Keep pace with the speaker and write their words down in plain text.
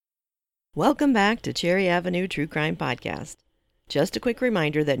Welcome back to Cherry Avenue True Crime Podcast. Just a quick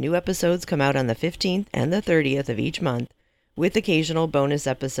reminder that new episodes come out on the 15th and the 30th of each month, with occasional bonus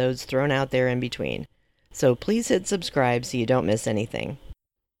episodes thrown out there in between. So please hit subscribe so you don't miss anything.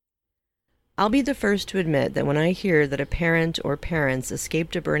 I'll be the first to admit that when I hear that a parent or parents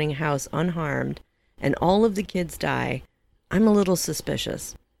escaped a burning house unharmed and all of the kids die, I'm a little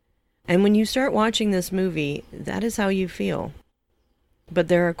suspicious. And when you start watching this movie, that is how you feel. But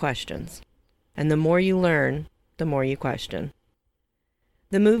there are questions, and the more you learn, the more you question.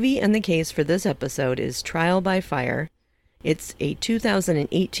 The movie and the case for this episode is Trial by Fire. It's a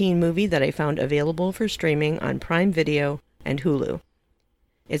 2018 movie that I found available for streaming on Prime Video and Hulu.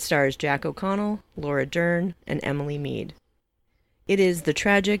 It stars Jack O'Connell, Laura Dern, and Emily Mead. It is the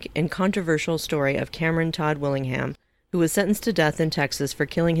tragic and controversial story of Cameron Todd Willingham, who was sentenced to death in Texas for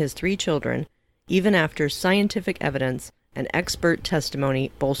killing his 3 children, even after scientific evidence and expert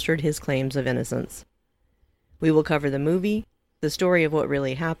testimony bolstered his claims of innocence. We will cover the movie, the story of what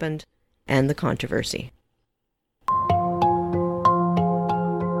really happened, and the controversy.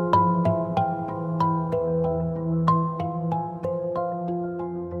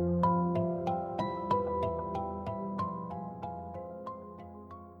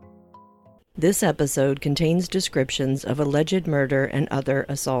 This episode contains descriptions of alleged murder and other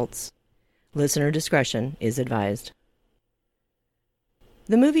assaults. Listener discretion is advised.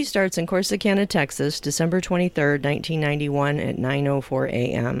 The movie starts in Corsicana, Texas, December 23, 1991 at 9:04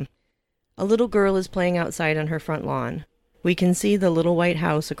 a.m. A little girl is playing outside on her front lawn. We can see the little white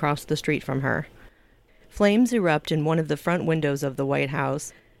house across the street from her. Flames erupt in one of the front windows of the White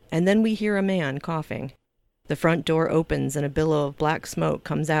House, and then we hear a man coughing. The front door opens and a billow of black smoke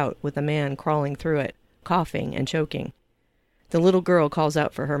comes out with a man crawling through it, coughing and choking. The little girl calls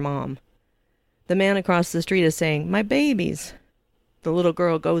out for her mom. The man across the street is saying, "My babies!" The little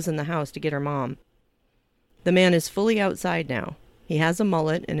girl goes in the house to get her mom. The man is fully outside now. He has a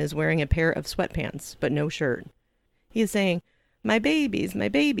mullet and is wearing a pair of sweatpants, but no shirt. He is saying, my babies,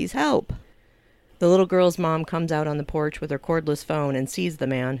 help!" The little girl's mom comes out on the porch with her cordless phone and sees the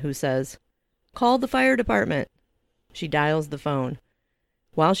man, who says, "Call the fire department." She dials the phone.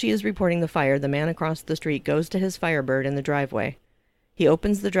 While she is reporting the fire, the man across the street goes to his Firebird in the driveway. He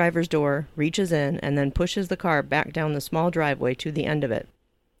opens the driver's door, reaches in, and then pushes the car back down the small driveway to the end of it.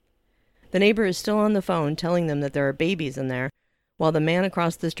 The neighbor is still on the phone telling them that there are babies in there, while the man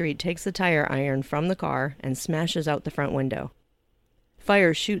across the street takes the tire iron from the car and smashes out the front window.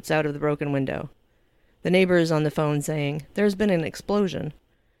 Fire shoots out of the broken window. The neighbor is on the phone saying, "There's been an explosion."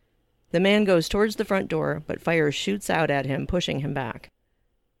 The man goes towards the front door, but fire shoots out at him, pushing him back.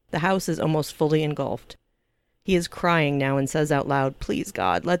 The house is almost fully engulfed. He is crying now and says out loud, "Please,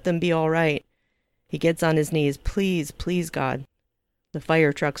 God, let them be all right." He gets on his knees, "Please, please, God." The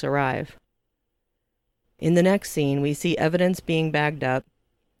fire trucks arrive. In the next scene, we see evidence being bagged up.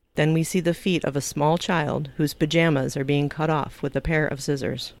 Then we see the feet of a small child whose pajamas are being cut off with a pair of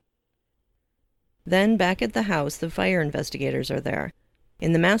scissors. Then, back at the house, the fire investigators are there.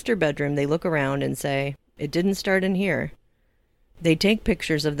 In the master bedroom, they look around and say, "It didn't start in here." They take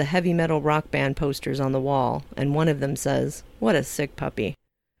pictures of the heavy metal rock band posters on the wall, and one of them says, "What a sick puppy."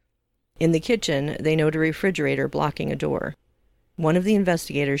 In the kitchen, they note a refrigerator blocking a door. One of the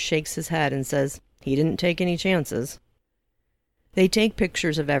investigators shakes his head and says, "He didn't take any chances." They take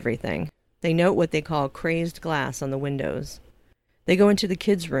pictures of everything. They note what they call crazed glass on the windows. They go into the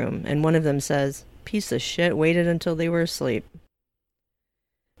kids' room, and one of them says, "Piece of shit waited until they were asleep."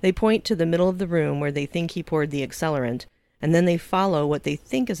 They point to the middle of the room where they think he poured the accelerant, and then they follow what they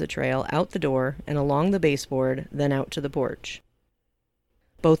think is a trail out the door and along the baseboard, then out to the porch.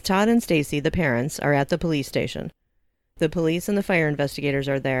 Both Todd and Stacy, the parents, are at the police station. The police and the fire investigators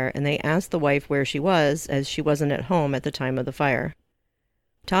are there, and they ask the wife where she was, as she wasn't at home at the time of the fire.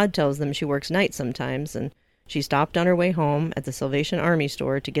 Todd tells them she works nights sometimes, and she stopped on her way home at the Salvation Army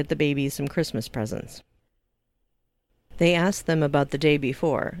store to get the babies some Christmas presents. They ask them about the day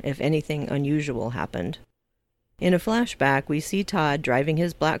before, if anything unusual happened. In a flashback, we see Todd driving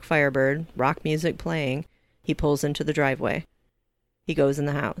his black Firebird, rock music playing. He pulls into the driveway. He goes in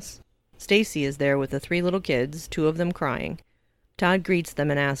the house. Stacy is there with the 3 little kids, 2 of them crying. Todd greets them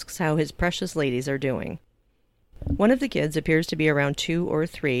and asks how his precious ladies are doing. One of the kids appears to be around 2 or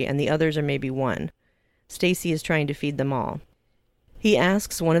 3, and the others are maybe 1. Stacy is trying to feed them all. He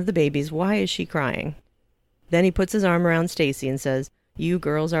asks one of the babies, why is she crying? Then he puts his arm around Stacy and says, "You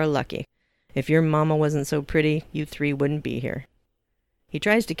girls are lucky. If your mama wasn't so pretty, you 3 wouldn't be here." He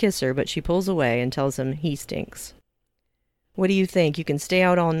tries to kiss her, but she pulls away and tells him he stinks. "What do you think? You can stay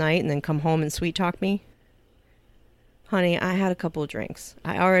out all night and then come home and sweet-talk me?" Honey, I had a couple of drinks.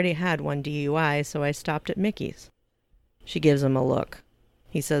 I already had one DUI, so I stopped at Mickey's. She gives him a look.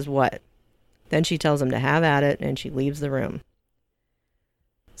 He says, what? Then she tells him to have at it, and she leaves the room.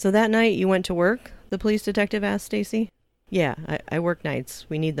 So that night you went to work? The police detective asked Stacy. Yeah, I work nights.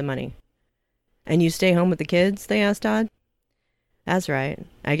 We need the money. And you stay home with the kids? They asked Todd. That's right.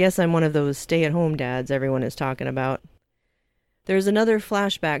 I guess I'm one of those stay-at-home dads everyone is talking about. There's another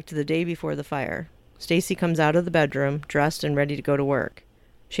flashback to the day before the fire. Stacy comes out of the bedroom, dressed and ready to go to work.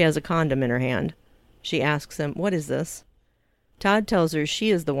 She has a condom in her hand. She asks him, what is this? Todd tells her she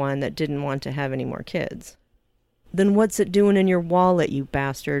is the one that didn't want to have any more kids. Then what's it doing in your wallet, you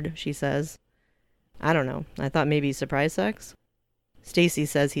bastard? She says. I don't know. I thought maybe surprise sex? Stacy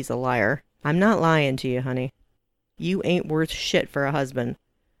says he's a liar. I'm not lying to you, honey. You ain't worth shit for a husband.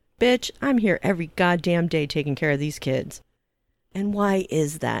 Bitch, I'm here every goddamn day taking care of these kids. And why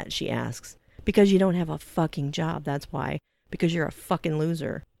is that, she asks. Because you don't have a fucking job, that's why. Because you're a fucking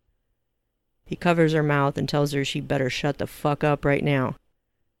loser. He covers her mouth and tells her she better shut the fuck up right now.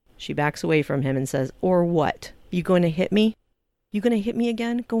 She backs away from him and says, or what? You going to hit me? You going to hit me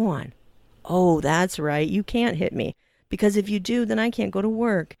again? Go on. Oh, that's right. You can't hit me. Because if you do, then I can't go to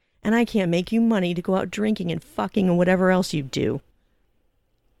work. And I can't make you money to go out drinking and fucking and whatever else you do.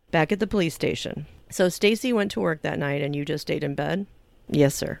 Back at the police station. So Stacy went to work that night and you just stayed in bed?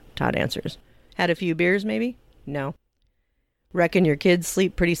 Yes, sir, Todd answers. Had a few beers, maybe? No. Reckon your kids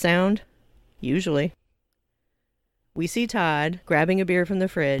sleep pretty sound? Usually. We see Todd grabbing a beer from the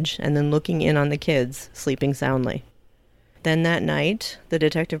fridge and then looking in on the kids, sleeping soundly. Then that night, the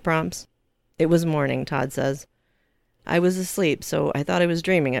detective prompts. It was morning, Todd says. I was asleep, so I thought I was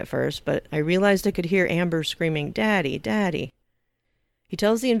dreaming at first, but I realized I could hear Amber screaming, Daddy, Daddy. He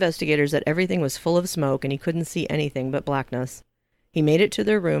tells the investigators that everything was full of smoke and he couldn't see anything but blackness. He made it to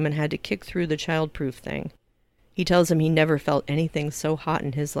their room and had to kick through the child-proof thing. He tells him he never felt anything so hot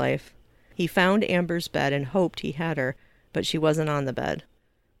in his life. He found Amber's bed and hoped he had her, but she wasn't on the bed.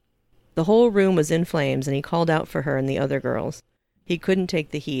 The whole room was in flames and he called out for her and the other girls. He couldn't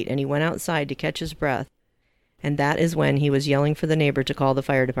take the heat and he went outside to catch his breath, and that is when he was yelling for the neighbor to call the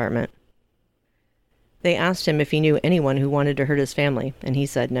fire department. They asked him if he knew anyone who wanted to hurt his family, and he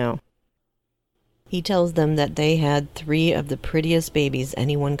said no. He tells them that they had 3 of the prettiest babies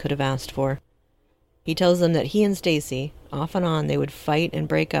anyone could have asked for. He tells them that he and Stacy, off and on, they would fight and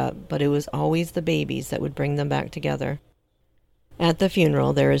break up, but it was always the babies that would bring them back together. At the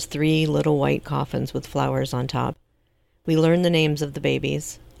funeral, there is 3 little white coffins with flowers on top. We learn the names of the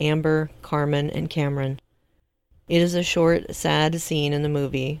babies, Amber, Carmen, and Cameron. It is a short, sad scene in the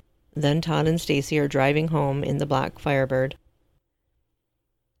movie. Then Todd and Stacy are driving home in the black Firebird.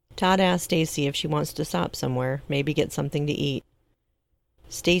 Todd asks Stacy if she wants to stop somewhere, maybe get something to eat.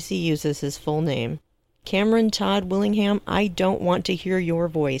 Stacy uses his full name. Cameron Todd Willingham, I don't want to hear your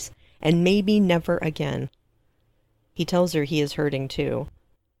voice, and maybe never again. He tells her he is hurting too.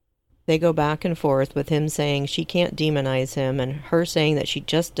 They go back and forth with him saying she can't demonize him and her saying that she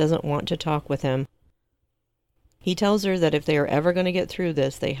just doesn't want to talk with him. He tells her that if they are ever going to get through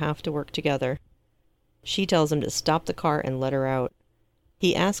this, they have to work together. She tells him to stop the car and let her out.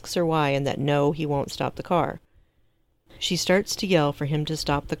 He asks her why and that no, he won't stop the car. She starts to yell for him to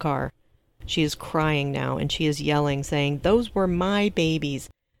stop the car. She is crying now and she is yelling, saying, "Those were my babies.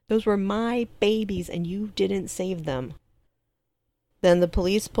 Those were my babies and you didn't save them." Then the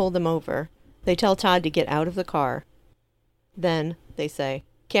police pull them over. They tell Todd to get out of the car. Then they say,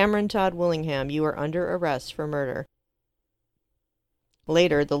 "Cameron Todd Willingham, you are under arrest for murder."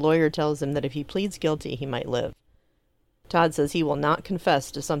 Later, the lawyer tells him that if he pleads guilty, he might live. Todd says he will not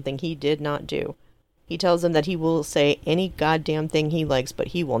confess to something he did not do. He tells him that he will say any goddamn thing he likes, but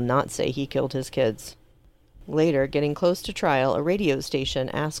he will not say he killed his kids. Later, getting close to trial, a radio station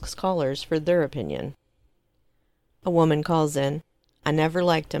asks callers for their opinion. A woman calls in. "I never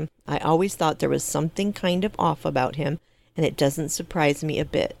liked him. I always thought there was something kind of off about him, and it doesn't surprise me a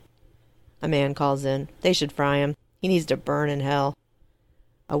bit." A man calls in. "They should fry him. He needs to burn in hell."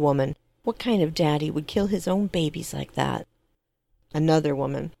 A woman. "What kind of daddy would kill his own babies like that?" Another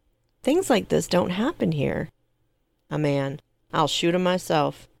woman. "Things like this don't happen here." A man. "I'll shoot him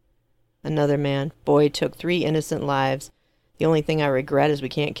myself." Another man. "Boy took 3 innocent lives. The only thing I regret is we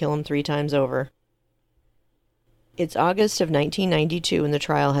can't kill him 3 times over." It's August of 1992 and the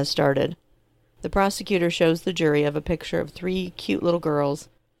trial has started. The prosecutor shows the jury of a picture of 3 cute little girls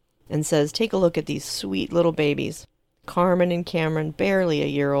and says, "Take a look at these sweet little babies. Carmen and Cameron, barely a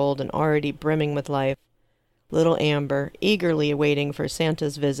year old and already brimming with life. Little Amber, eagerly awaiting for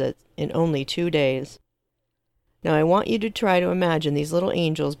Santa's visit in only 2 days. Now I want you to try to imagine these little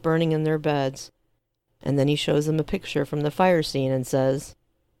angels burning in their beds. And then he shows them a picture from the fire scene and says,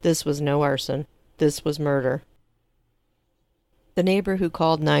 "This was no arson. This was murder." The neighbor who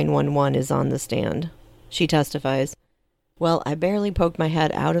called 911 is on the stand. She testifies, "Well, I barely poked my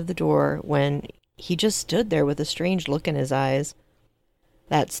head out of the door when he just stood there with a strange look in his eyes."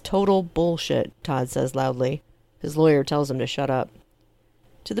 "That's total bullshit," Todd says loudly. His lawyer tells him to shut up.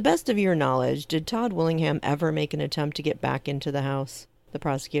 "To the best of your knowledge, did Todd Willingham ever make an attempt to get back into the house?" the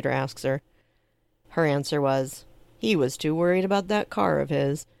prosecutor asks her. Her answer was, "He was too worried about that car of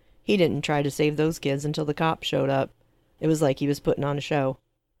his. He didn't try to save those kids until the cops showed up. It was like he was putting on a show."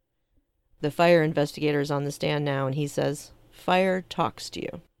 The fire investigator is on the stand now, and he says, "Fire talks to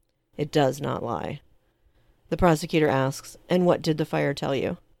you. It does not lie." The prosecutor asks, "And what did the fire tell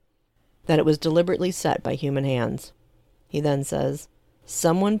you?" "That it was deliberately set by human hands." He then says,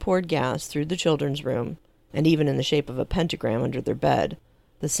 "Someone poured gas through the children's room, and even in the shape of a pentagram under their bed,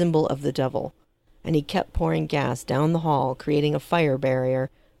 the symbol of the devil, and he kept pouring gas down the hall, creating a fire barrier,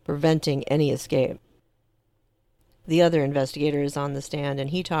 preventing any escape." The other investigator is on the stand,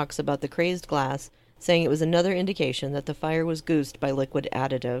 and he talks about the crazed glass, saying it was another indication that the fire was goosed by liquid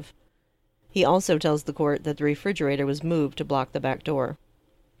additive. He also tells the court that the refrigerator was moved to block the back door.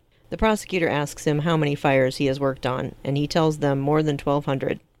 The prosecutor asks him how many fires he has worked on, and he tells them more than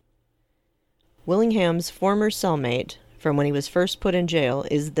 1,200. Willingham's former cellmate, from when he was first put in jail,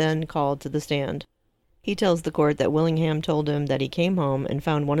 is then called to the stand. He tells the court that Willingham told him that he came home and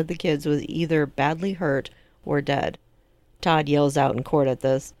found one of the kids was either badly hurt or dead. Todd yells out in court at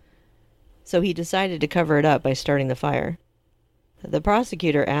this, so he decided to cover it up by starting the fire. The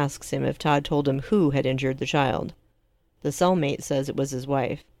prosecutor asks him if Todd told him who had injured the child. The cellmate says it was his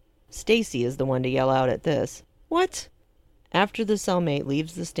wife. Stacy is the one to yell out at this. "What?" After the cellmate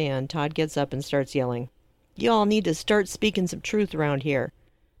leaves the stand, Todd gets up and starts yelling, "Y'all need to start speaking some truth around here."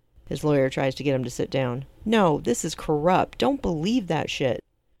 His lawyer tries to get him to sit down. "No, this is corrupt. Don't believe that shit."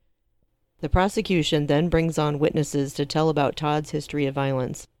 The prosecution then brings on witnesses to tell about Todd's history of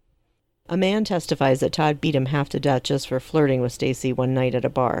violence. A man testifies that Todd beat him half to death just for flirting with Stacy one night at a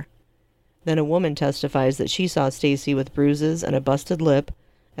bar. Then a woman testifies that she saw Stacy with bruises and a busted lip,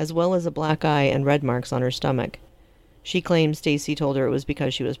 as well as a black eye and red marks on her stomach. She claims Stacy told her it was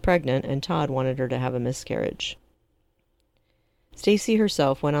because she was pregnant and Todd wanted her to have a miscarriage. Stacy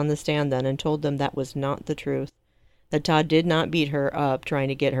herself went on the stand then and told them that was not the truth, that Todd did not beat her up trying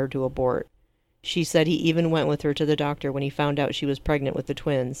to get her to abort. She said he even went with her to the doctor when he found out she was pregnant with the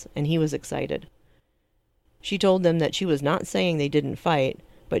twins, and he was excited. She told them that she was not saying they didn't fight,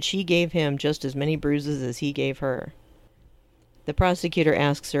 but she gave him just as many bruises as he gave her. The prosecutor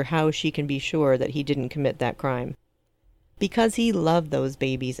asks her how she can be sure that he didn't commit that crime. "Because he loved those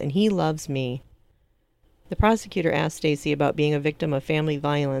babies, and he loves me." The prosecutor asks Stacy about being a victim of family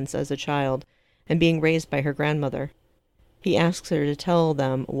violence as a child and being raised by her grandmother. He asks her to tell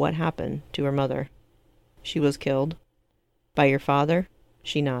them what happened to her mother. "She was killed." "By your father?"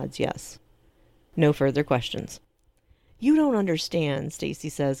 She nods, yes. No further questions. "You don't understand," Stacy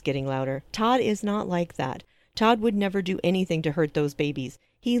says, getting louder. "Todd is not like that. Todd would never do anything to hurt those babies.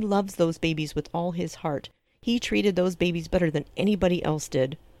 He loves those babies with all his heart. He treated those babies better than anybody else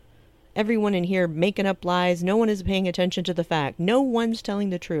did. Everyone in here making up lies. No one is paying attention to the fact. No one's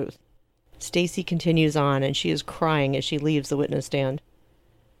telling the truth." Stacy continues on, and she is crying as she leaves the witness stand.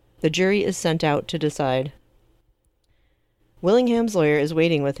 The jury is sent out to decide. Willingham's lawyer is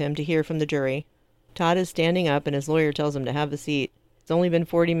waiting with him to hear from the jury. Todd is standing up, and his lawyer tells him to have a seat. "It's only been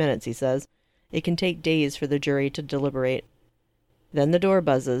 40 minutes, he says. "It can take days for the jury to deliberate." Then the door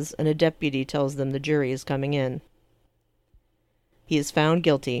buzzes, and a deputy tells them the jury is coming in. He is found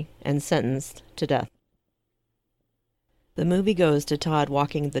guilty and sentenced to death. The movie goes to Todd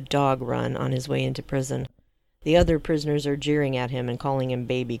walking the dog run on his way into prison. The other prisoners are jeering at him and calling him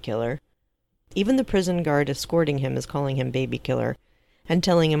baby killer. Even the prison guard escorting him is calling him baby killer and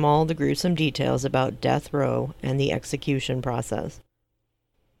telling him all the gruesome details about death row and the execution process.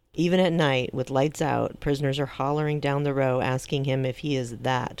 Even at night, with lights out, prisoners are hollering down the row asking him if he is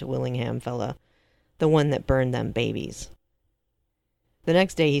that Willingham fella, the one that burned them babies. The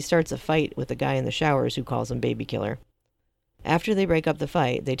next day he starts a fight with the guy in the showers who calls him baby killer. After they break up the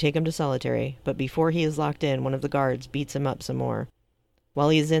fight, they take him to solitary, but before he is locked in, one of the guards beats him up some more. While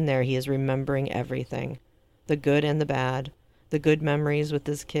he is in there, he is remembering everything. The good and the bad. The good memories with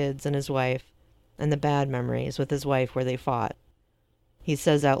his kids and his wife, and the bad memories with his wife where they fought. He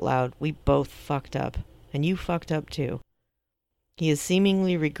says out loud, "We both fucked up, and you fucked up too." He is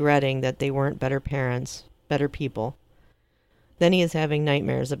seemingly regretting that they weren't better parents, better people. Then he is having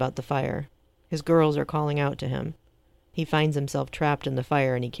nightmares about the fire. His girls are calling out to him. He finds himself trapped in the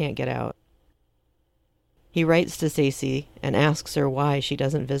fire and he can't get out. He writes to Stacy and asks her why she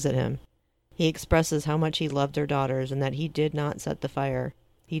doesn't visit him. He expresses how much he loved their daughters and that he did not set the fire.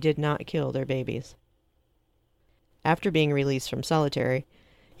 He did not kill their babies. After being released from solitary,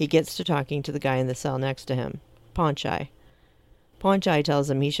 he gets to talking to the guy in the cell next to him, Ponchai. Ponchai tells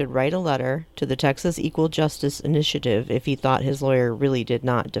him he should write a letter to the Texas Equal Justice Initiative if he thought his lawyer really did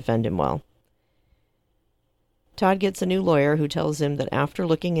not defend him well. Todd gets a new lawyer who tells him that after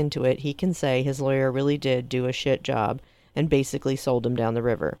looking into it, he can say his lawyer really did do a shit job and basically sold him down the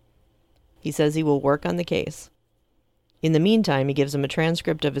river. He says he will work on the case. In the meantime, he gives him a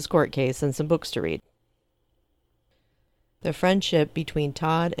transcript of his court case and some books to read. The friendship between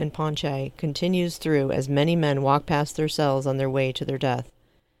Todd and Ponchai continues through as many men walk past their cells on their way to their death.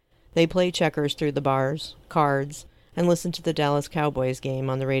 They play checkers through the bars, cards, and listen to the Dallas Cowboys game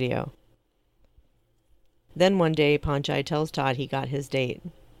on the radio. Then one day, Ponchai tells Todd he got his date.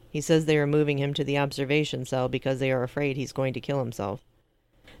 He says they are moving him to the observation cell because they are afraid he's going to kill himself.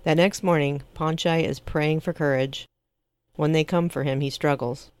 That next morning, Ponchai is praying for courage. When they come for him, he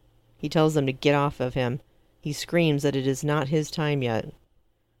struggles. He tells them to get off of him. He screams that it is not his time yet.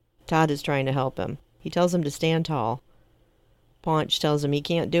 Todd is trying to help him. He tells him to stand tall. Ponch tells him he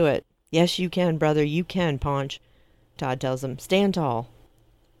can't do it. Yes, you can, brother, you can, Ponch. Todd tells him, stand tall.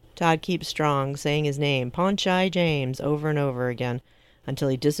 Todd keeps strong, saying his name, Ponchai James, over and over again, until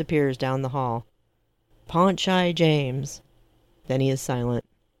he disappears down the hall. Ponchai James. Then he is silent.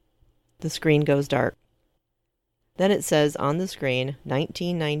 The screen goes dark. Then it says on the screen,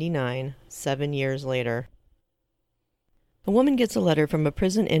 1999, 7 years later. A woman gets a letter from a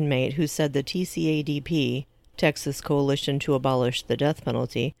prison inmate who said the TCADP, Texas Coalition to Abolish the Death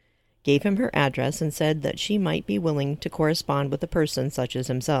Penalty, gave him her address and said that she might be willing to correspond with a person such as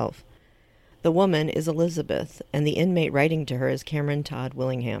himself. The woman is Elizabeth, and the inmate writing to her is Cameron Todd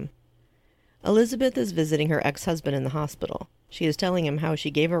Willingham. Elizabeth is visiting her ex-husband in the hospital. She is telling him how she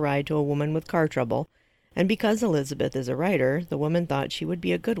gave a ride to a woman with car trouble, and because Elizabeth is a writer, the woman thought she would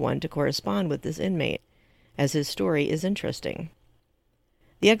be a good one to correspond with this inmate, as his story is interesting.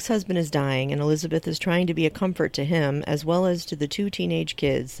 The ex-husband is dying, and Elizabeth is trying to be a comfort to him as well as to the 2 teenage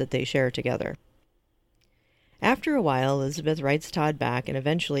kids that they share together. After a while, Elizabeth writes Todd back and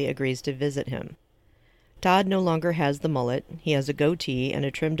eventually agrees to visit him. Todd no longer has the mullet. He has a goatee and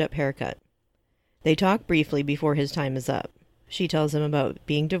a trimmed-up haircut. They talk briefly before his time is up. She tells him about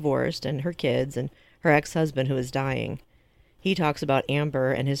being divorced and her kids and her ex-husband who is dying. He talks about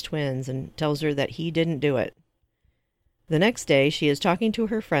Amber and his twins and tells her that he didn't do it. The next day, she is talking to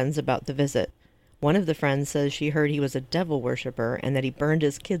her friends about the visit. One of the friends says she heard he was a devil worshiper and that he burned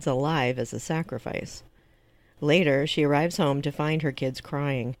his kids alive as a sacrifice. Later, she arrives home to find her kids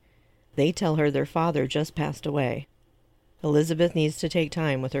crying. They tell her their father just passed away. Elizabeth needs to take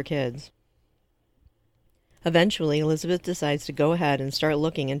time with her kids. Eventually, Elizabeth decides to go ahead and start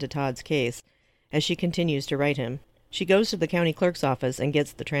looking into Todd's case. As she continues to write him, she goes to the county clerk's office and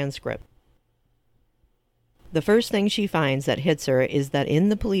gets the transcript. The first thing she finds that hits her is that in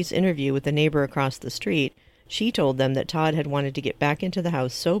the police interview with the neighbor across the street, she told them that Todd had wanted to get back into the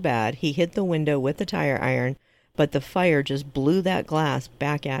house so bad he hit the window with the tire iron, but the fire just blew that glass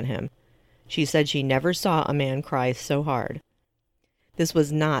back at him. She said she never saw a man cry so hard. This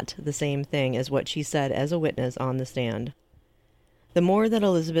was not the same thing as what she said as a witness on the stand. The more that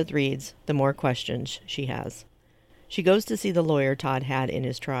Elizabeth reads, the more questions she has. She goes to see the lawyer Todd had in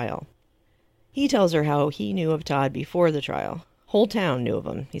his trial. He tells her how he knew of Todd before the trial. Whole town knew of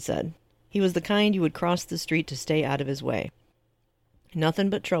him, he said. He was the kind you would cross the street to stay out of his way. Nothing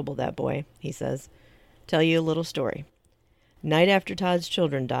but trouble, that boy, he says. Tell you a little story. Night after Todd's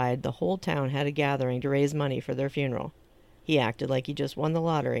children died, the whole town had a gathering to raise money for their funeral. He acted like he just won the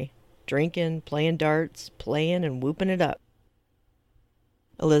lottery, drinking, playing darts, playing and whooping it up.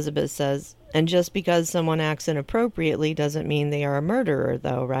 Elizabeth says, and just because someone acts inappropriately doesn't mean they are a murderer,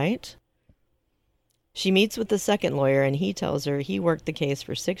 though, right? She meets with the second lawyer, and he tells her he worked the case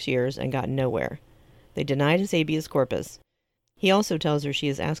for 6 years and got nowhere. They denied his habeas corpus. He also tells her she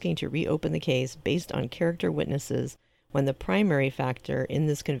is asking to reopen the case based on character witnesses when the primary factor in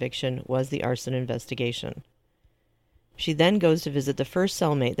this conviction was the arson investigation. She then goes to visit the first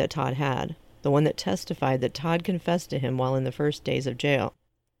cellmate that Todd had, the one that testified that Todd confessed to him while in the first days of jail.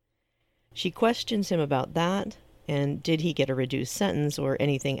 She questions him about that, and did he get a reduced sentence or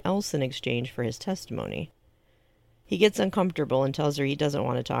anything else in exchange for his testimony. He gets uncomfortable and tells her he doesn't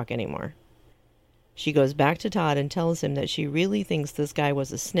want to talk anymore. She goes back to Todd and tells him that she really thinks this guy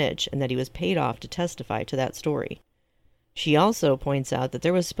was a snitch and that he was paid off to testify to that story. She also points out that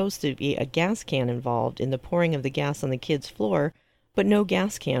there was supposed to be a gas can involved in the pouring of the gas on the kid's floor, but no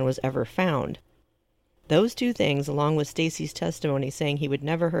gas can was ever found. Those two things, along with Stacy's testimony saying he would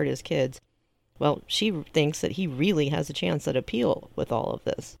never hurt his kids, well, she thinks that he really has a chance at appeal with all of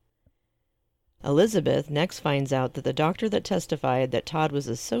this. Elizabeth next finds out that the doctor that testified that Todd was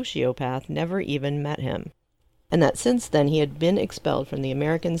a sociopath never even met him, and that since then he had been expelled from the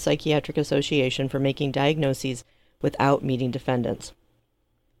American Psychiatric Association for making diagnoses without meeting defendants.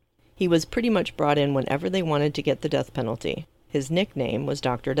 He was pretty much brought in whenever they wanted to get the death penalty. His nickname was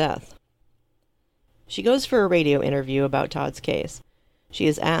Dr. Death. She goes for a radio interview about Todd's case. She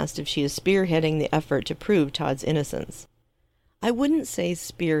is asked if she is spearheading the effort to prove Todd's innocence. I wouldn't say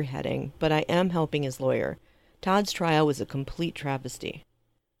spearheading, but I am helping his lawyer. Todd's trial was a complete travesty.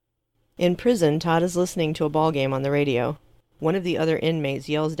 In prison, Todd is listening to a ball game on the radio. One of the other inmates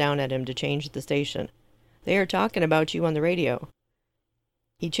yells down at him to change the station. "They are talking about you on the radio."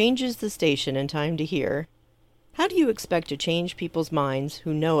 He changes the station in time to hear, "How do you expect to change people's minds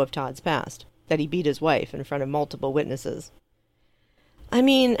who know of Todd's past, that he beat his wife in front of multiple witnesses?" "I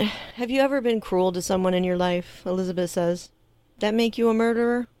mean, have you ever been cruel to someone in your life?" Elizabeth says. "That make you a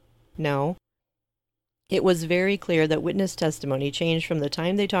murderer?" "No." It was very clear that witness testimony changed from the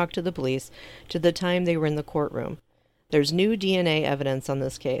time they talked to the police to the time they were in the courtroom. There's new DNA evidence on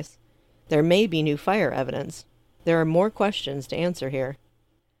this case. There may be new fire evidence. There are more questions to answer here.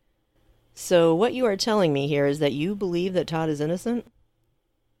 "So what you are telling me here is that you believe that Todd is innocent?"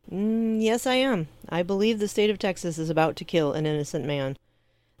 Yes, I am. I believe the state of Texas is about to kill an innocent man.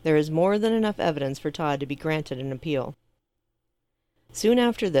 There is more than enough evidence for Todd to be granted an appeal." Soon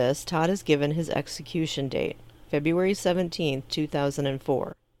after this, Todd is given his execution date, February 17,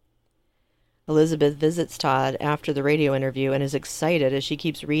 2004. Elizabeth visits Todd after the radio interview and is excited as she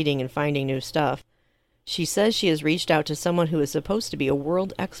keeps reading and finding new stuff. She says she has reached out to someone who is supposed to be a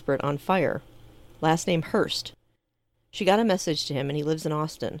world expert on fire, last name Hurst. She got a message to him and he lives in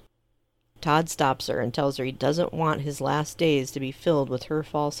Austin. Todd stops her and tells her he doesn't want his last days to be filled with her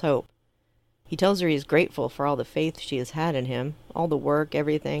false hope. He tells her he is grateful for all the faith she has had in him, all the work,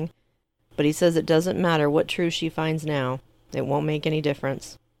 everything, but he says it doesn't matter what truth she finds now. It won't make any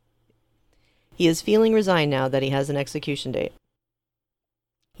difference. He is feeling resigned now that he has an execution date.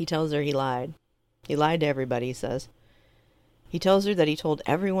 He tells her he lied. He lied to everybody, he says. He tells her that he told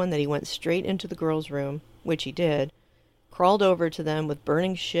everyone that he went straight into the girls' room, which he did, crawled over to them with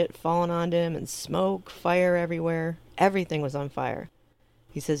burning shit falling onto him and smoke, fire everywhere. Everything was on fire.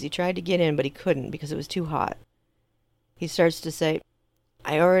 He says he tried to get in, but he couldn't because it was too hot. He starts to say,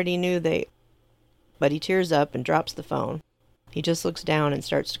 "I already knew they..." But he tears up and drops the phone. He just looks down and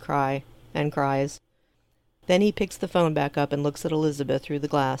starts to cry, and cries. Then he picks the phone back up and looks at Elizabeth through the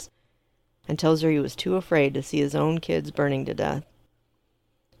glass, and tells her he was too afraid to see his own kids burning to death.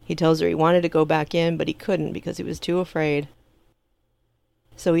 He tells her he wanted to go back in, but he couldn't because he was too afraid.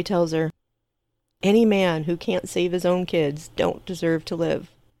 So he tells her, "Any man who can't save his own kids don't deserve to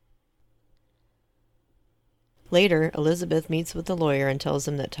live." Later, Elizabeth meets with the lawyer and tells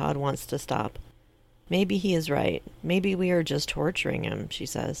him that Todd wants to stop. "Maybe he is right. Maybe we are just torturing him," she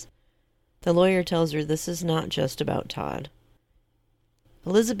says. The lawyer tells her this is not just about Todd.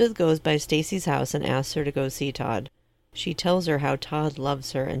 Elizabeth goes by Stacy's house and asks her to go see Todd. She tells her how Todd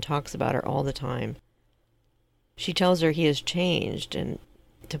loves her and talks about her all the time. She tells her he has changed and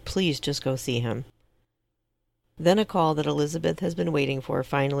to please just go see him. Then a call that Elizabeth has been waiting for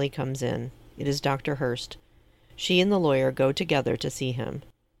finally comes in. It is Dr. Hurst. She and the lawyer go together to see him.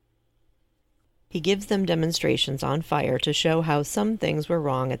 He gives them demonstrations on fire to show how some things were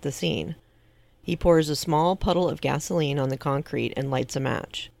wrong at the scene. He pours a small puddle of gasoline on the concrete and lights a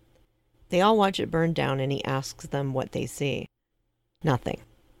match. They all watch it burn down and he asks them what they see. "Nothing."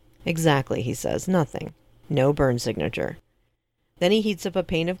 "Exactly," he says, "nothing. No burn signature." Then he heats up a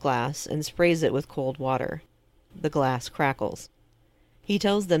pane of glass and sprays it with cold water. The glass crackles. He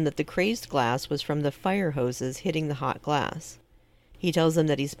tells them that the crazed glass was from the fire hoses hitting the hot glass. He tells them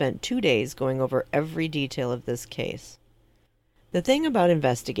that he spent 2 days going over every detail of this case. The thing about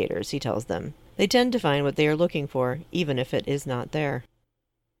investigators, he tells them, they tend to find what they are looking for, even if it is not there.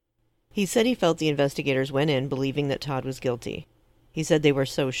 He said he felt the investigators went in believing that Todd was guilty. He said they were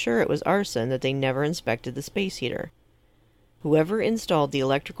so sure it was arson that they never inspected the space heater. Whoever installed the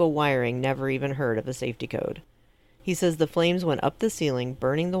electrical wiring never even heard of a safety code. He says the flames went up the ceiling,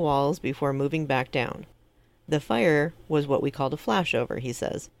 burning the walls before moving back down. The fire was what we called a flashover, he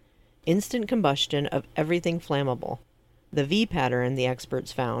says. Instant combustion of everything flammable. The V pattern, the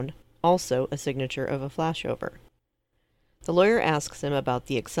experts found, also a signature of a flashover. The lawyer asks him about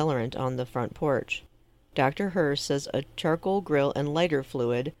the accelerant on the front porch. Dr. Hurst says a charcoal grill and lighter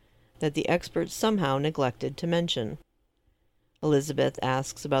fluid that the experts somehow neglected to mention. Elizabeth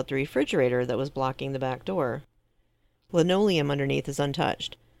asks about the refrigerator that was blocking the back door. Linoleum underneath is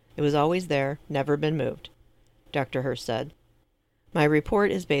untouched. It was always there, never been moved, Dr. Hurst said. My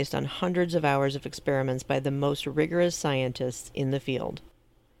report is based on hundreds of hours of experiments by the most rigorous scientists in the field.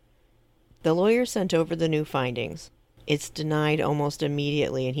 The lawyer sent over the new findings. It's denied almost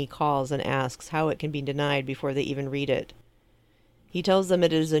immediately, and he calls and asks how it can be denied before they even read it. He tells them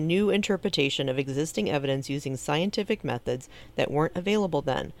it is a new interpretation of existing evidence using scientific methods that weren't available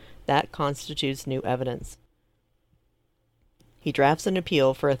then. That constitutes new evidence. He drafts an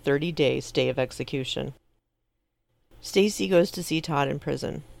appeal for a 30-day stay of execution. Stacy goes to see Todd in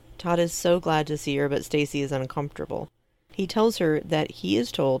prison. Todd is so glad to see her, but Stacy is uncomfortable. He tells her that he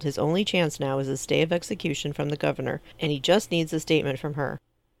is told his only chance now is a stay of execution from the governor, and he just needs a statement from her.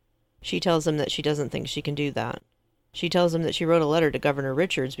 She tells him that she doesn't think she can do that. She tells him that she wrote a letter to Governor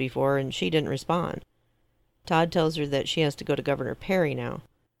Richards before, and she didn't respond. Todd tells her that she has to go to Governor Perry now.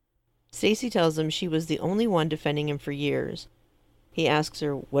 Stacy tells him she was the only one defending him for years. He asks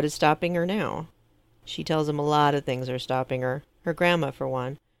her what is stopping her now. She tells him a lot of things are stopping her. Her grandma, for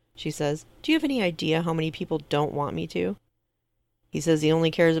one. She says, "Do you have any idea how many people don't want me to?" He says he only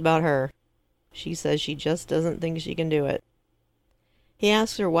cares about her. She says she just doesn't think she can do it. He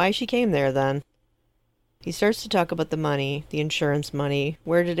asks her why she came there then. He starts to talk about the money, the insurance money.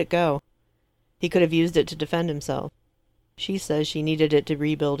 Where did it go? He could have used it to defend himself. She says she needed it to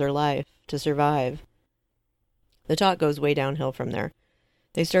rebuild her life, to survive. The talk goes way downhill from there.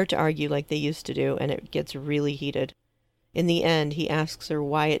 They start to argue like they used to do, and it gets really heated. In the end, he asks her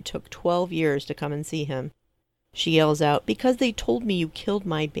why it took 12 years to come and see him. She yells out, "Because they told me you killed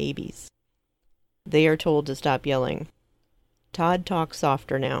my babies." They are told to stop yelling. Todd talks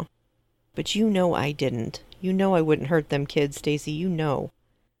softer now. "But you know I didn't. You know I wouldn't hurt them kids, Stacy, you know."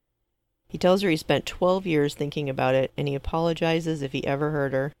 He tells her he spent 12 years thinking about it, and he apologizes if he ever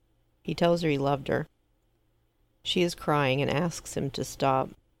hurt her. He tells her he loved her. She is crying and asks him to stop.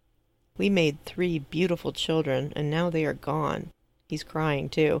 "We made 3 beautiful children, and now they are gone." He's crying,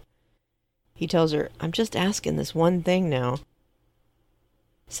 too. He tells her, "I'm just asking this one thing now."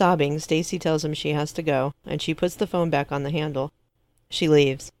 Sobbing, Stacy tells him she has to go, and she puts the phone back on the handle. She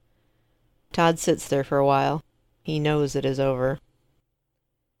leaves. Todd sits there for a while. He knows it is over.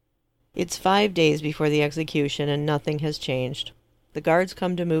 It's 5 days before the execution, and nothing has changed. The guards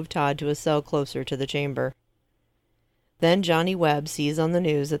come to move Todd to a cell closer to the chamber. Then Johnny Webb sees on the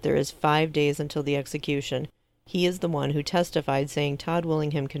news that there is 5 days until the execution. He is the one who testified saying Todd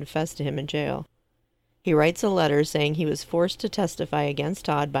Willingham confessed to him in jail. He writes a letter saying he was forced to testify against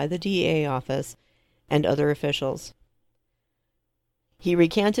Todd by the DA office and other officials. He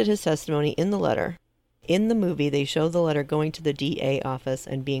recanted his testimony in the letter. In the movie, they show the letter going to the DA office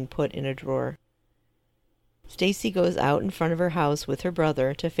and being put in a drawer. Stacy goes out in front of her house with her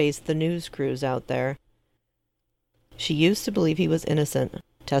brother to face the news crews out there. She used to believe he was innocent,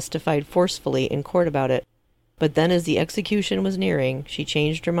 testified forcefully in court about it, but then as the execution was nearing, she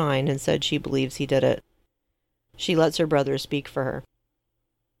changed her mind and said she believes he did it. She lets her brother speak for her.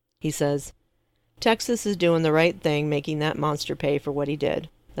 He says, "Texas is doing the right thing, making that monster pay for what he did.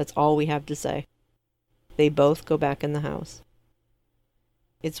 That's all we have to say." They both go back in the house.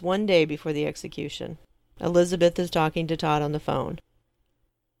 It's 1 day before the execution. Elizabeth is talking to Todd on the phone.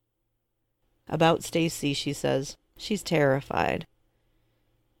 About Stacy, she says, "She's terrified."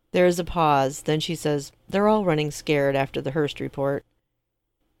 There is a pause, then she says, "They're all running scared after the Hurst report."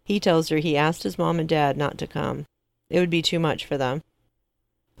 He tells her he asked his mom and dad not to come. It would be too much for them.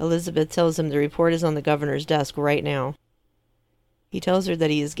 Elizabeth tells him the report is on the governor's desk right now. He tells her that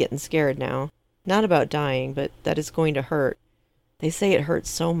he is getting scared now. Not about dying, but that it's going to hurt. They say it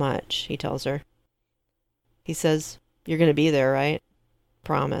hurts so much, he tells her. He says, "You're going to be there, right?"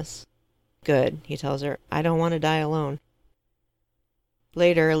 "Promise." "Good," he tells her. "I don't want to die alone."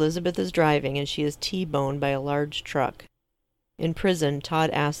 Later, Elizabeth is driving and she is T-boned by a large truck. In prison, Todd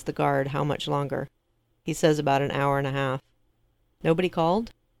asks the guard how much longer. He says about an hour and a half. "Nobody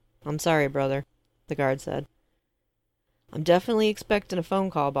called?" "I'm sorry, brother," the guard said. "I'm definitely expecting a phone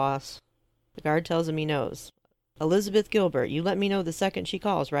call, boss." The guard tells him he knows. "Elizabeth Gilbert, you let me know the second she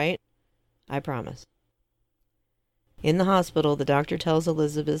calls, right?" "I promise." In the hospital, the doctor tells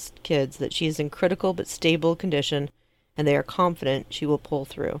Elizabeth's kids that she is in critical but stable condition, and they are confident she will pull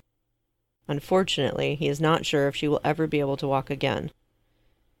through. Unfortunately, he is not sure if she will ever be able to walk again.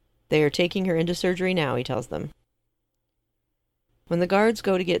 They are taking her into surgery now, he tells them. When the guards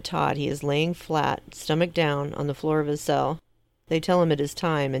go to get Todd, he is laying flat, stomach down, on the floor of his cell. They tell him it is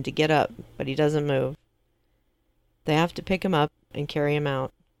time and to get up, but he doesn't move. They have to pick him up and carry him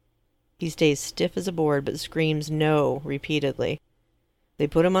out. He stays stiff as a board but screams no repeatedly. They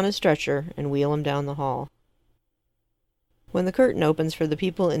put him on a stretcher and wheel him down the hall. When the curtain opens for the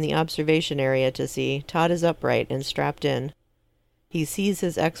people in the observation area to see, Todd is upright and strapped in. He sees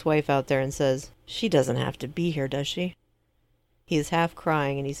his ex-wife out there and says, "She doesn't have to be here, does she?" He is half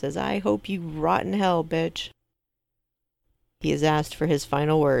crying and he says, "I hope you rot in hell, bitch." He is asked for his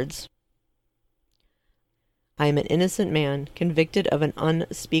final words. "I am an innocent man, convicted of an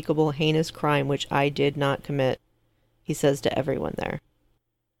unspeakable, heinous crime which I did not commit," he says to everyone there.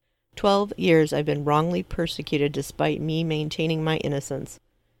 12 years I've been wrongly persecuted despite me maintaining my innocence.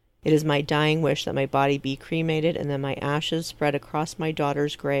 It is my dying wish that my body be cremated and that my ashes spread across my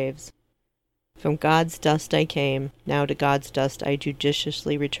daughters' graves. From God's dust I came, now to God's dust I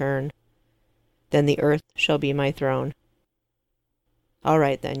judiciously return. Then the earth shall be my throne. "All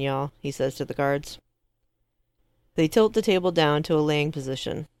right then, y'all," he says to the guards. They tilt the table down to a laying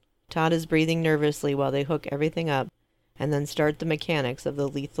position. Todd is breathing nervously while they hook everything up and then start the mechanics of the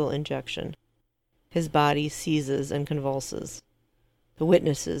lethal injection. His body seizes and convulses. The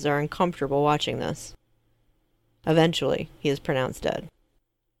witnesses are uncomfortable watching this. Eventually, he is pronounced dead.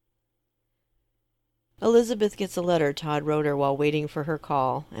 Elizabeth gets a letter Todd wrote her while waiting for her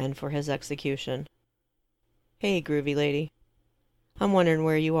call and for his execution. "Hey, groovy lady. I'm wondering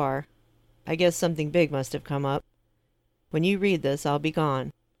where you are. I guess something big must have come up. When you read this, I'll be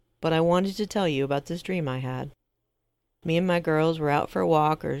gone, but I wanted to tell you about this dream I had. Me and my girls were out for a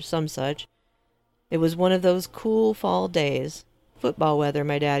walk or some such. It was one of those cool fall days. Football weather,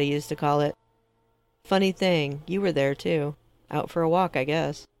 my daddy used to call it. Funny thing, you were there too. Out for a walk, I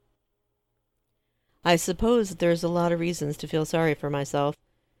guess. I suppose that there's a lot of reasons to feel sorry for myself.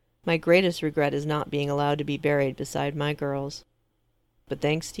 My greatest regret is not being allowed to be buried beside my girls. But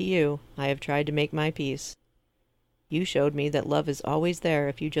thanks to you, I have tried to make my peace. You showed me that love is always there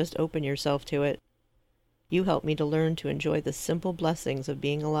if you just open yourself to it. You helped me to learn to enjoy the simple blessings of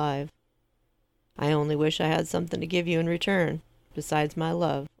being alive. I only wish I had something to give you in return, besides my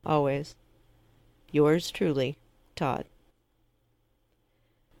love, always. Yours truly, Todd."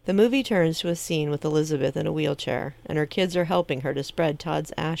 The movie turns to a scene with Elizabeth in a wheelchair, and her kids are helping her to spread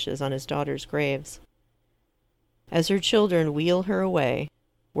Todd's ashes on his daughters' graves. As her children wheel her away,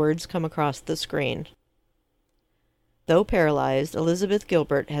 words come across the screen. Though paralyzed, Elizabeth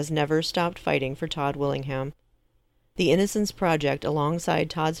Gilbert has never stopped fighting for Todd Willingham. The Innocence Project, alongside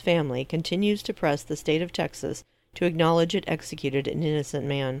Todd's family, continues to press the state of Texas to acknowledge it executed an innocent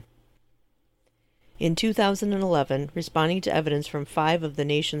man. In 2011, responding to evidence from 5 of the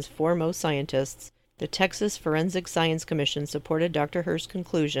nation's foremost scientists, the Texas Forensic Science Commission supported Dr. Hurst's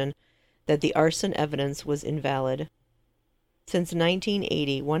conclusion that the arson evidence was invalid. Since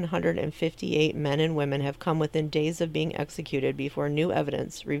 1980, 158 men and women have come within days of being executed before new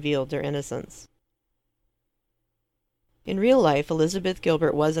evidence revealed their innocence. In real life, Elizabeth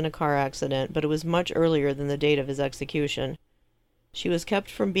Gilbert was in a car accident, but it was much earlier than the date of his execution. She was kept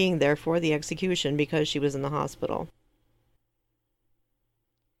from being there for the execution because she was in the hospital.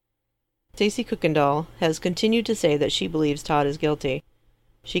 Stacey Kuykendall has continued to say that she believes Todd is guilty.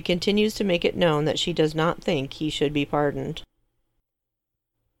 She continues to make it known that she does not think he should be pardoned.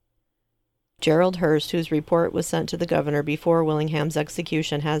 Gerald Hurst, whose report was sent to the governor before Willingham's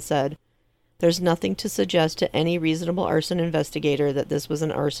execution, has said, "There's nothing to suggest to any reasonable arson investigator that this was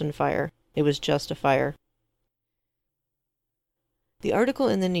an arson fire. It was just a fire." The article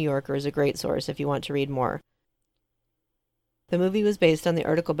in The New Yorker is a great source if you want to read more. The movie was based on the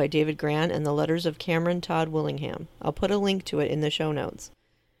article by David Grant and the letters of Cameron Todd Willingham. I'll put a link to it in the show notes.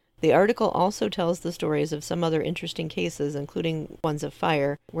 The article also tells the stories of some other interesting cases, including ones of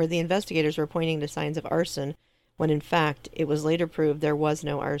fire, where the investigators were pointing to signs of arson, when in fact it was later proved there was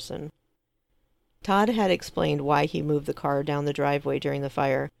no arson. Todd had explained why he moved the car down the driveway during the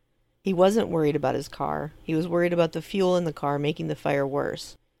fire. He wasn't worried about his car. He was worried about the fuel in the car making the fire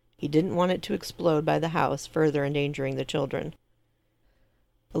worse. He didn't want it to explode by the house, further endangering the children.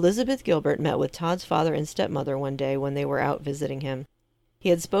 Elizabeth Gilbert met with Todd's father and stepmother one day when they were out visiting him. He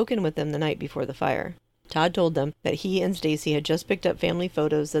had spoken with them the night before the fire. Todd told them that he and Stacey had just picked up family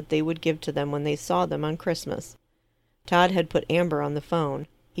photos that they would give to them when they saw them on Christmas. Todd had put Amber on the phone.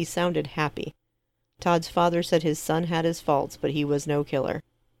 He sounded happy. Todd's father said his son had his faults, but he was no killer.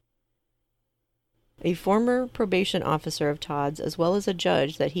 A former probation officer of Todd's, as well as a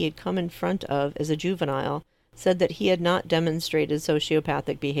judge that he had come in front of as a juvenile, said that he had not demonstrated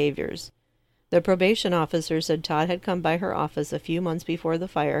sociopathic behaviors. The probation officer said Todd had come by her office a few months before the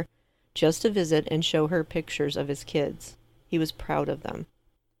fire just to visit and show her pictures of his kids. He was proud of them.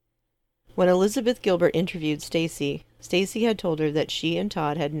 When Elizabeth Gilbert interviewed Stacey, Stacy had told her that she and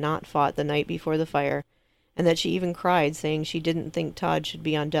Todd had not fought the night before the fire, and that she even cried, saying she didn't think Todd should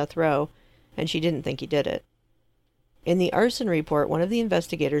be on death row, and she didn't think he did it. In the arson report, one of the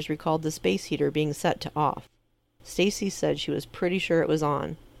investigators recalled the space heater being set to off. Stacy said she was pretty sure it was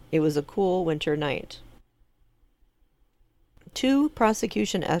on. It was a cool winter night. 2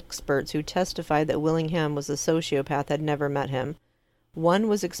 prosecution experts who testified that Willingham was a sociopath had never met him. One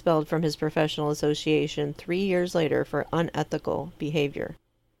was expelled from his professional association 3 years later for unethical behavior.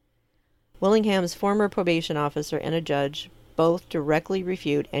 Willingham's former probation officer and a judge both directly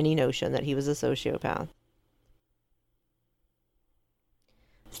refute any notion that he was a sociopath.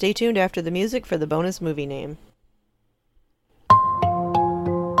 Stay tuned after the music for the bonus movie name.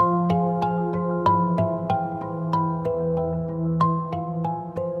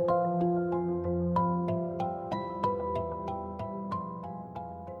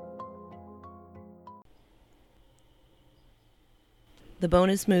 The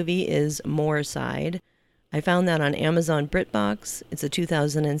bonus movie is Moorside. I found that on Amazon BritBox. It's a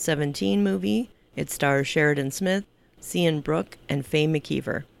 2017 movie. It stars Sheridan Smith, Cian Brooke, and Faye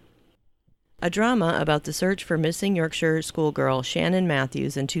McKeever. A drama about the search for missing Yorkshire schoolgirl Shannon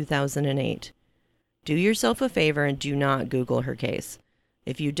Matthews in 2008. Do yourself a favor and do not Google her case.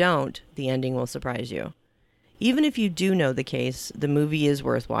 If you don't, the ending will surprise you. Even if you do know the case, the movie is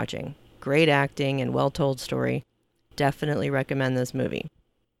worth watching. Great acting and well-told story. Definitely recommend this movie.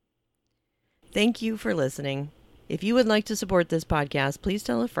 Thank you for listening. If you would like to support this podcast, please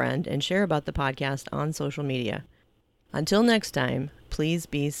tell a friend and share about the podcast on social media. Until next time, please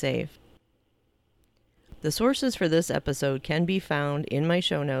be safe. The sources for this episode can be found in my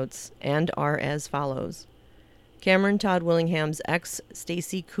show notes and are as follows. Cameron Todd Willingham's ex,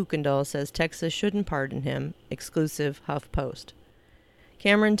 Stacy Kuykendall, says Texas shouldn't pardon him. Exclusive HuffPost.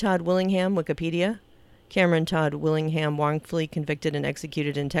 Cameron Todd Willingham, Wikipedia. Cameron Todd Willingham wrongfully convicted and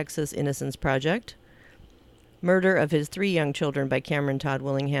executed in Texas Innocence Project. Murder of his 3 young children by Cameron Todd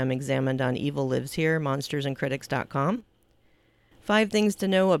Willingham examined on Evil Lives Here, monstersandcritics.com. 5 things to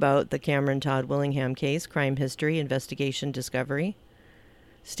know about the Cameron Todd Willingham case, crime history, investigation, discovery.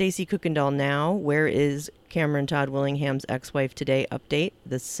 Stacy Kuykendall now, where is Cameron Todd Willingham's ex-wife today? Update,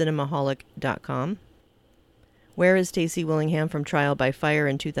 thecinemaholic.com. Where is Stacy Willingham from trial by fire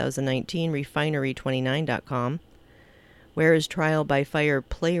in 2019? Refinery29.com. Where is trial by fire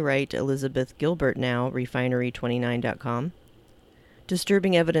playwright Elizabeth Gilbert now? Refinery29.com.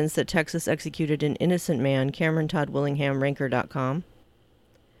 Disturbing evidence that Texas executed an innocent man. Cameron Todd Willingham, Ranker.com.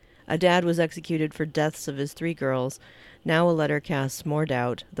 A dad was executed for deaths of his 3 girls. Now a letter casts more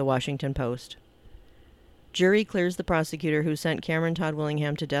doubt. The Washington Post. Jury clears the prosecutor who sent Cameron Todd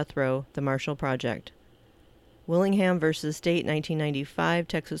Willingham to death row. The Marshall Project. Willingham versus State, 1995,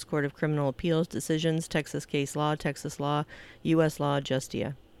 Texas Court of Criminal Appeals decisions, Texas case law, Texas law, U.S. law,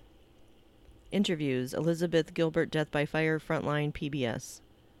 Justia. Interviews, Elizabeth Gilbert, death by fire, Frontline, PBS.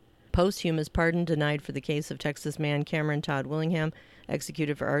 Posthumous pardon denied for the case of Texas man Cameron Todd Willingham,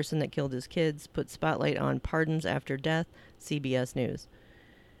 executed for arson that killed his kids, put spotlight on pardons after death, CBS News.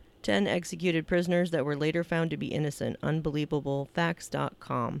 10 executed prisoners that were later found to be innocent,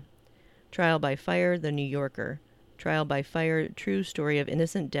 unbelievablepacts.com. Trial by fire, The New Yorker. Trial by fire, true story of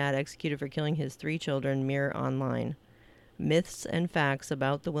innocent dad executed for killing his 3 children, Mirror Online. Myths and facts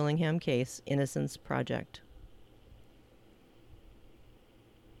about the Willingham case, Innocence Project.